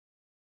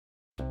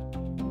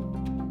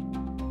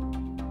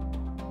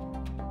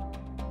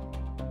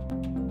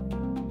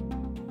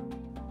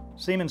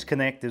Siemens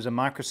Connect is a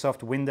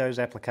Microsoft Windows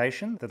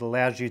application that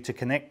allows you to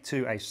connect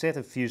to a set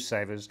of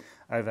Fusesavers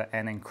over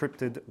an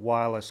encrypted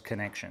wireless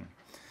connection.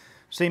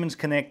 Siemens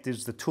Connect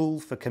is the tool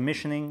for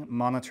commissioning,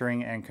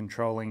 monitoring and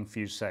controlling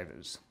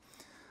Fusesavers.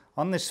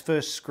 On this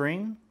first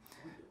screen,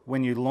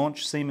 when you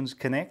launch Siemens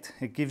Connect,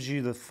 it gives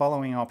you the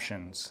following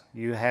options.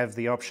 You have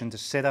the option to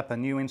set up a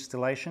new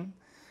installation,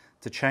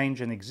 to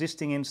change an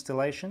existing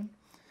installation,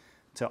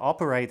 to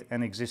operate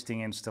an existing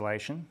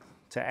installation,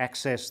 to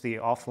access the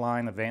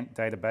offline event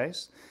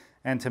database,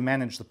 and to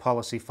manage the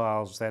policy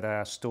files that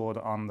are stored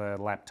on the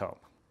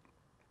laptop.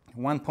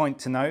 One point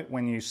to note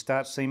when you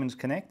start Siemens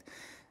Connect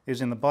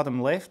is in the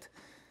bottom left,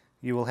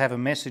 you will have a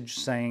message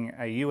saying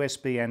a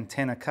USB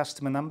antenna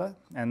customer number,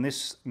 and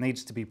this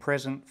needs to be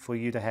present for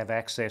you to have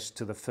access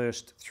to the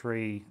first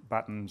three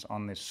buttons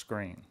on this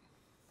screen.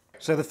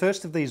 So the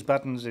first of these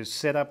buttons is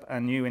set up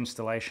a new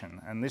installation,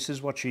 and this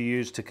is what you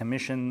use to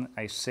commission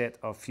a set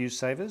of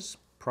Fusesavers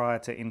prior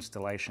to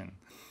installation.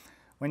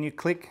 When you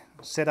click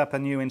set up a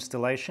new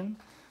installation,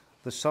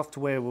 the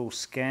software will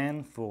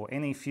scan for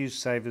any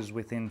Fusesavers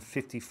within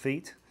 50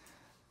 feet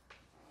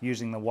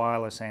using the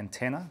wireless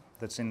antenna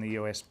that's in the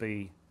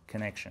USB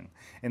connection.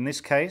 In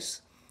this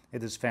case,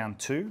 it has found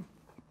two,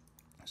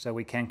 so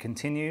we can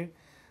continue,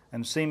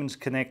 and Siemens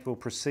Connect will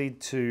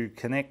proceed to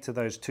connect to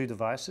those two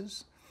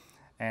devices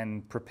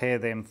and prepare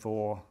them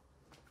for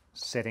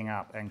setting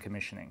up and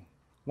commissioning.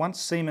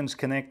 Once Siemens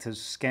Connect has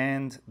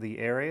scanned the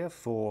area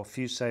for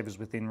Fusesavers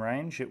within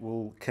range, it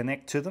will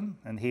connect to them,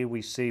 and here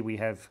we see we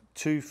have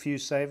two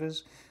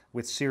Fusesavers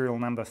with serial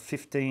number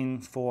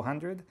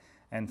 15400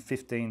 and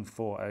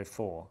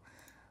 15404.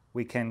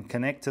 We can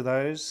connect to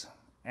those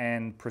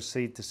and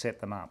proceed to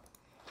set them up.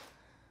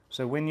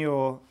 So when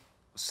you're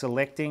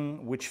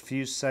selecting which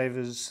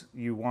Fusesavers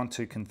you want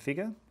to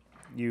configure,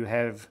 you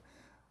have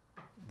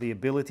the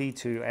ability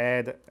to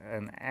add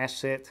an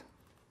asset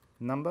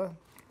number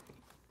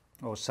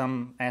or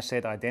some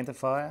asset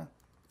identifier,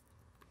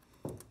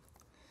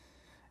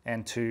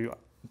 and to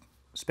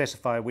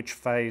specify which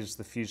phase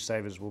the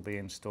Fusesavers will be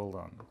installed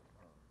on.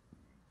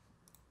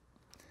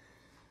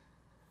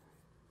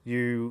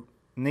 You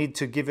need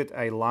to give it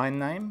a line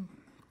name,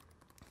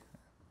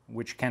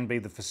 which can be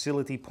the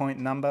facility point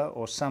number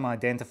or some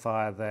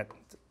identifier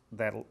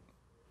that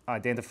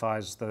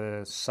identifies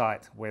the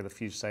site where the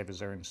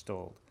Fusesavers are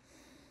installed.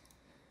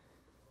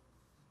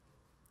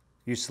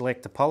 You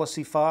select a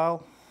policy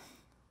file,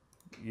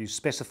 you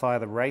specify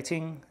the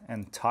rating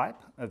and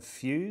type of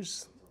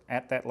fuse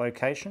at that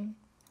location,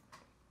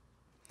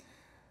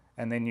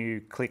 and then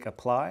you click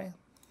apply.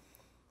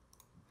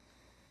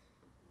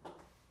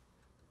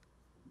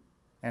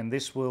 And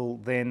this will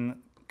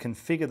then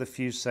configure the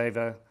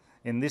Fusesaver,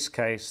 in this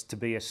case, to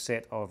be a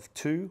set of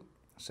two.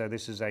 So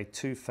this is a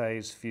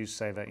two-phase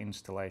Fusesaver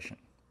installation.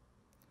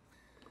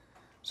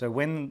 So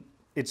when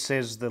it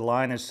says the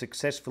line is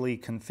successfully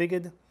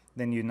configured,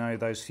 then you know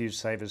those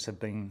Fusesavers have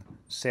been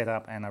set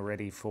up and are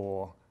ready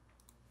for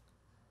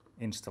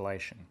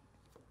installation.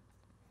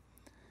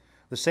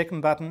 The second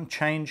button,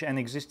 change an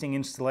existing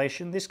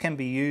installation. This can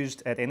be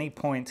used at any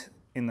point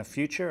in the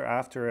future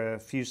after a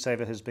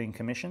Fusesaver has been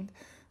commissioned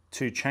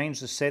to change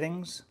the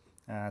settings,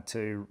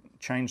 to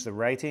change the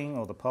rating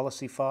or the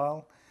policy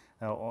file,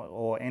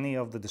 or any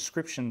of the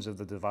descriptions of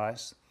the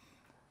device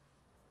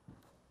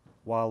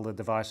while the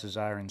devices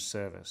are in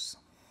service.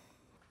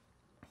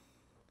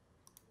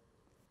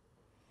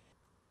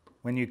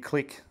 When you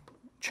click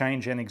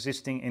change an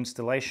existing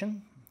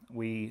installation,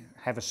 we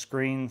have a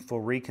screen for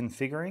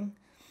reconfiguring,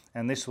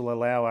 and this will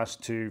allow us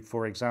to,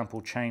 for example,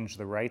 change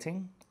the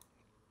rating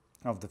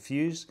of the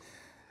fuse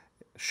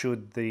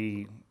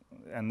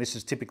and this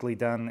is typically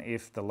done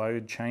if the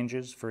load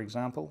changes, for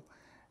example,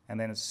 and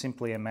then it's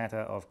simply a matter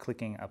of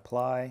clicking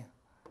apply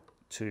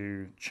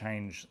to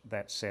change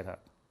that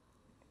setup.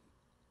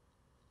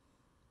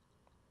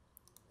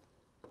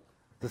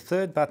 The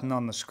third button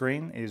on the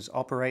screen is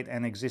Operate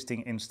an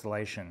existing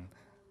installation.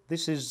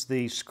 This is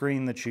the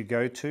screen that you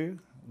go to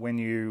when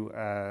you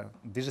are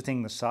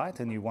visiting the site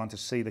and you want to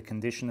see the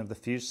condition of the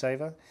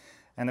Fusesaver,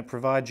 and it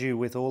provides you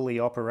with all the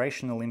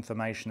operational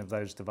information of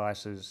those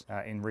devices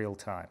in real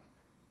time.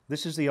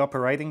 This is the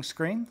operating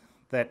screen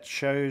that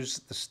shows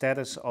the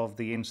status of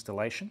the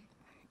installation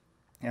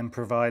and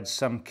provides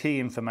some key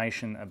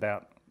information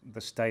about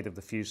the state of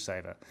the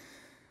Fusesaver.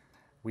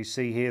 We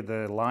see here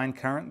the line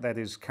current that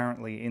is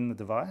currently in the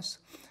device.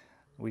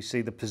 We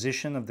see the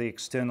position of the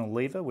external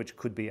lever, which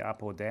could be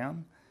up or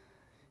down.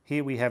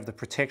 Here we have the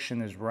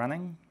protection is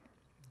running.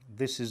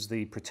 This is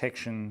the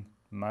protection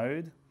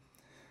mode.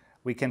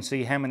 We can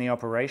see how many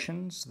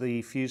operations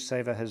the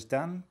Fusesaver has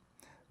done.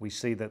 We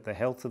see that the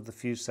health of the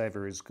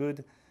Fusesaver is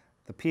good.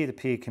 The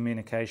peer-to-peer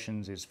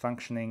communications is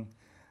functioning,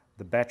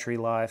 the battery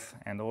life,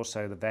 and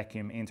also the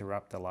vacuum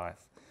interrupter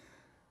life.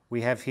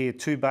 We have here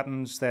two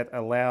buttons that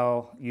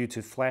allow you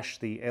to flash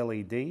the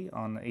LED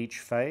on each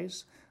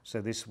phase,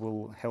 so this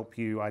will help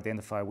you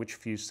identify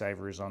which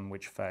Fusesaver is on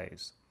which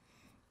phase.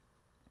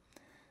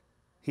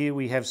 Here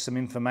we have some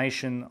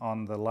information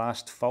on the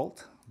last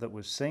fault that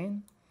was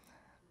seen,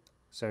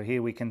 So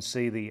here we can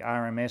see the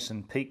RMS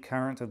and peak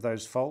current of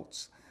those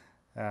faults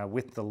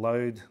with the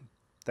load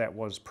that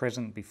was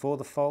present before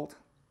the fault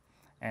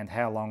and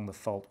how long the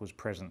fault was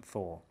present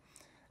for.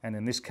 And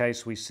in this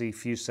case we see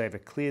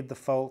Fusesaver cleared the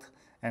fault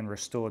and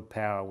restored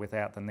power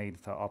without the need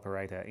for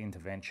operator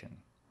intervention.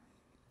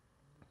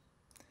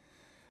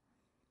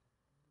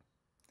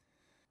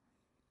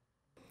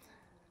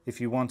 If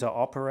you want to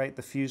operate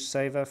the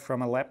Fusesaver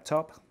from a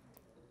laptop,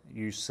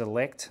 you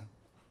select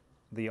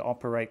the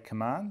operate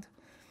command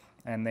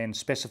and then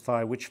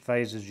specify which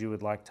phases you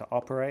would like to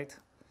operate,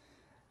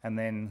 and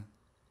then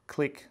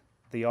click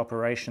the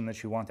operation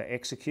that you want to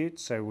execute.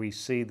 So we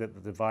see that the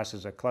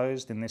devices are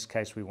closed. In this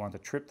case we want to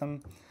trip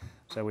them,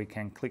 so we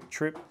can click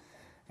trip,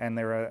 and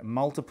there are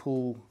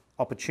multiple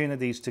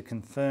opportunities to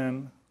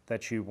confirm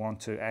that you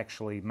want to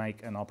actually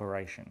make an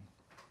operation.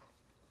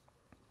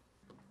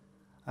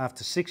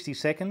 After 60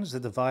 seconds, the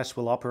device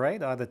will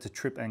operate either to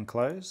trip and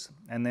close,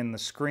 and then the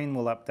screen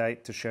will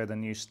update to show the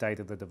new state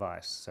of the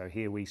device. So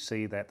here we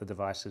see that the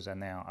devices are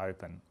now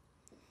open.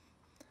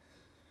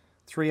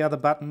 3 other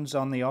buttons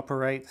on the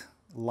operate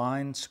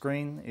line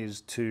screen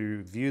is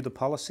to view the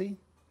policy.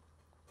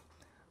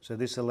 So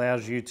this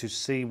allows you to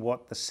see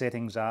what the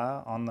settings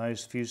are on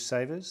those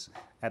Fusesavers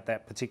at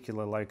that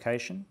particular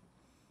location.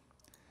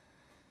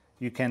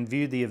 You can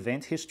view the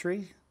event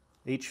history.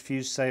 Each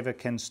Fusesaver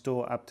can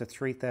store up to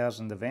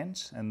 3,000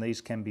 events, and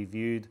these can be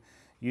viewed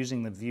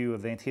using the View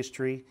Event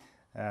History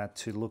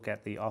to look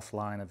at the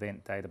offline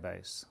event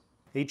database.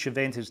 Each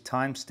event is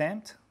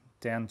time-stamped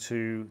down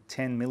to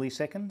 10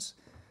 milliseconds,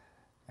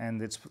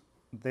 and it's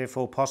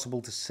therefore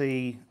possible to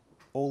see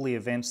all the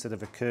events that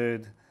have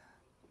occurred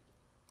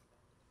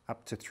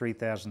up to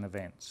 3,000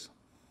 events.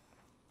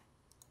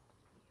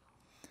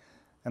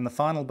 And the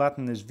final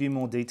button is View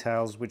More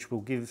Details, which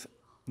will give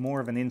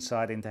more of an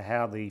insight into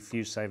how the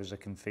Fusesavers are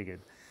configured.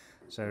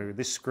 So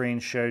this screen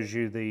shows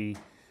you the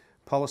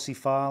policy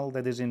file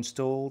that is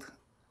installed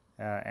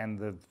and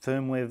the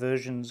firmware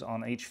versions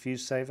on each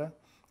Fusesaver,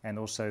 and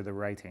also the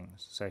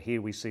ratings. So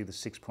here we see the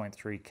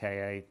 6.3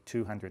 kA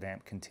 200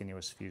 amp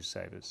continuous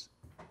Fusesavers.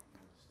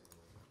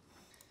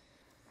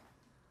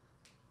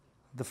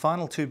 The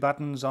final 2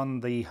 buttons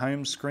on the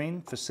home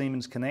screen for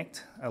Siemens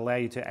Connect allow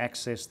you to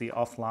access the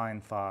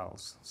offline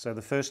files. So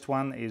the first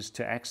one is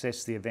to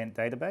access the event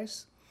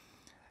database,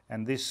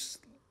 and this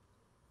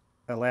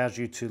allows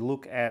you to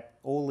look at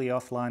all the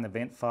offline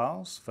event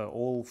files for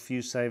all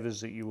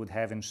Fusesavers that you would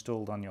have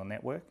installed on your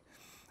network.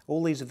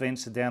 All these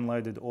events are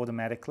downloaded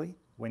automatically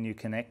when you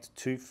connect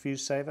to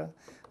Fusesaver.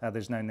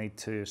 There's no need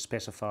to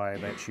specify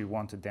that you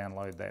want to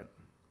download that.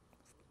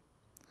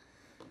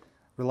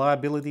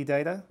 Reliability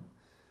data.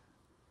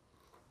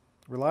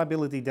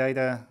 Reliability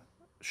data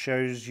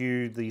shows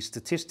you the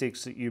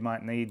statistics that you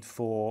might need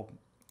for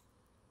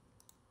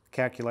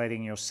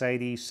calculating your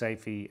SAIDI,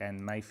 SAIFI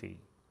and MAIFI.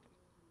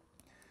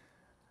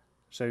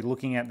 So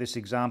looking at this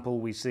example,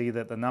 we see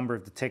that the number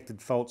of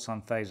detected faults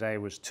on phase A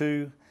was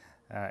 2.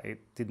 It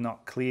did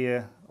not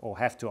clear or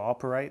have to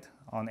operate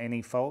on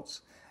any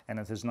faults, and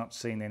it has not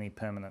seen any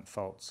permanent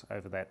faults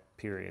over that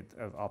period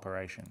of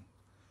operation.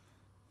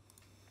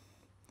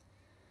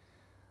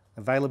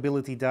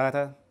 Availability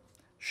data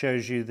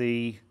shows you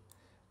the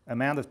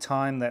amount of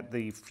time that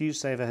the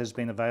Fusesaver has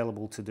been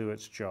available to do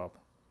its job.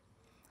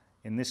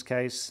 In this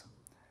case,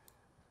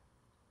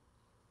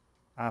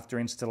 after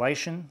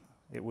installation,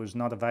 it was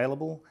not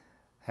available.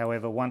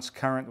 However, once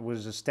current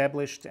was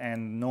established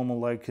and normal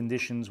load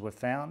conditions were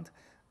found,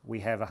 we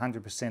have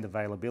 100%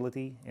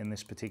 availability in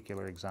this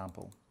particular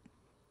example.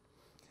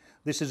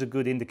 This is a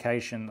good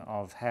indication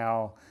of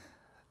how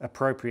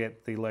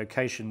appropriate the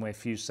location where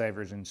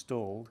Fusesaver is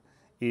installed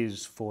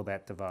is for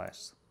that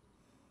device.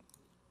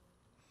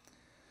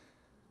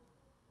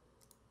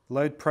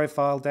 Load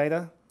profile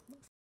data.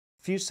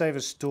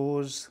 Fusesaver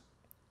stores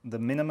the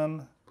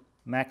minimum,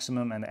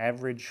 maximum and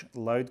average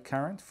load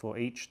current for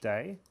each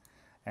day,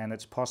 and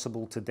it's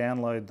possible to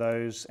download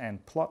those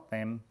and plot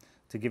them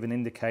to give an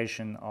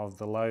indication of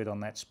the load on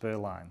that spur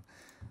line.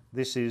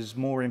 This is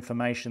more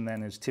information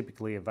than is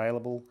typically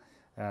available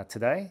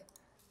today,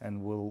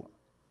 and will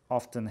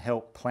often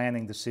help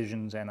planning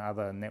decisions and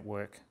other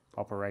network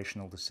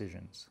operational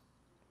decisions.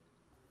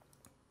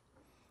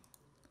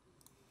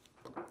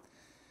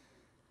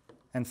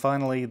 And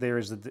finally, there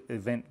is the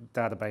event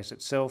database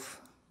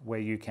itself, where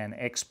you can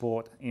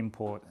export,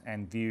 import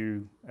and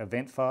view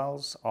event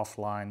files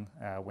offline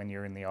when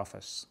you're in the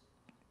office.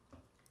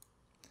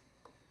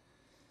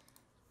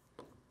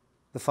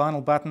 The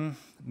final button,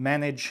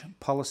 Manage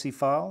Policy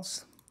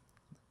Files,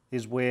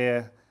 is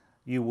where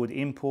you would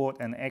import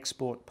and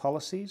export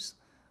policies.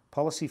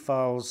 Policy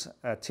files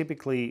are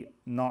typically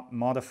not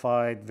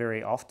modified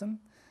very often,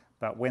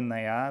 but when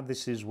they are,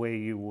 this is where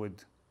you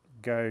would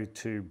go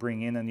to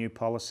bring in a new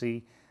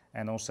policy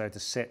and also to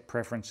set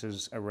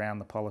preferences around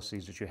the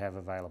policies that you have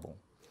available.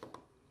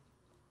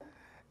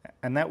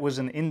 And that was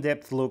an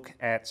in-depth look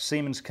at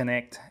Siemens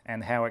Connect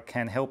and how it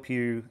can help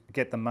you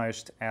get the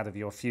most out of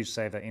your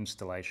Fusesaver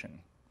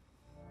installation.